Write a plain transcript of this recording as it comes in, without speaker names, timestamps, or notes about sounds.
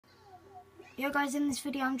Yeah guys, in this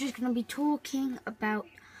video I'm just going to be talking about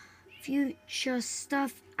future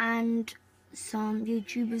stuff and some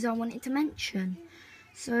YouTubers I wanted to mention.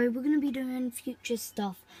 So we're going to be doing future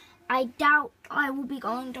stuff. I doubt I will be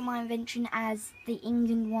going to my invention as the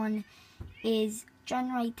England one is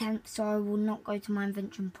January 10th, so I will not go to my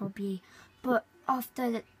invention probably. But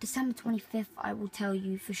after December 25th I will tell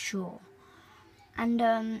you for sure.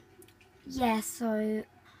 And yeah, so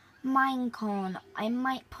Minecon, I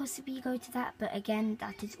might possibly go to that, but again,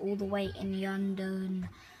 that is all the way in London.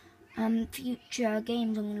 Future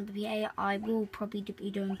games I'm going to be, I will probably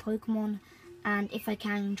be doing Pokemon, and if I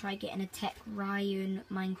can, try getting a Tech Ryan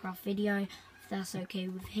Minecraft video, if that's okay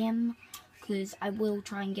with him, because I will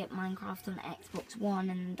try and get Minecraft on Xbox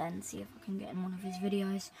One, and then see if I can get in one of his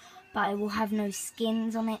videos, but I will have no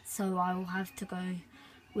skins on it, so I will have to go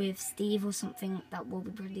with Steve or something that will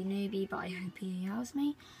be pretty newbie, but I hope he allows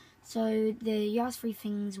me. So the last three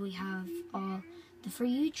things we have are the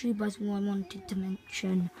three YouTubers who I wanted to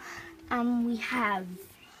mention. And we have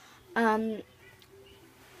the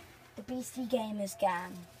Beastie Gamers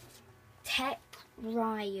Gang, Tech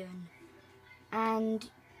Ryan, and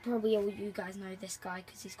probably all you guys know this guy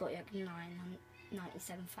because he's got like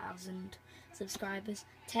 97,000 subscribers.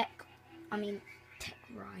 Tech Ryan,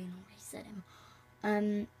 already said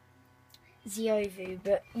him. Ziovu,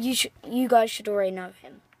 but you guys should already know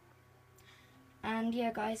him. And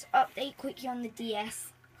yeah guys, update quickly on the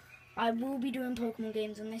DS. I will be doing Pokemon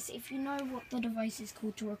games on this. If you know what the device is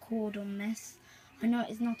called to record on this, I know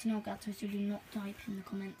it's not an Elgato, so do not type in the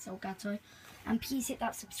comments Elgato. And please hit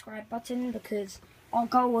that subscribe button, because our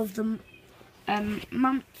goal of the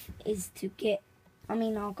month is to get,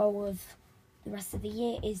 our goal of the rest of the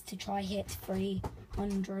year is to try hit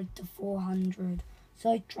 300 to 400.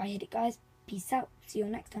 So try hit it guys. Peace out. See you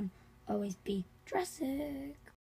next time. Always be dressing.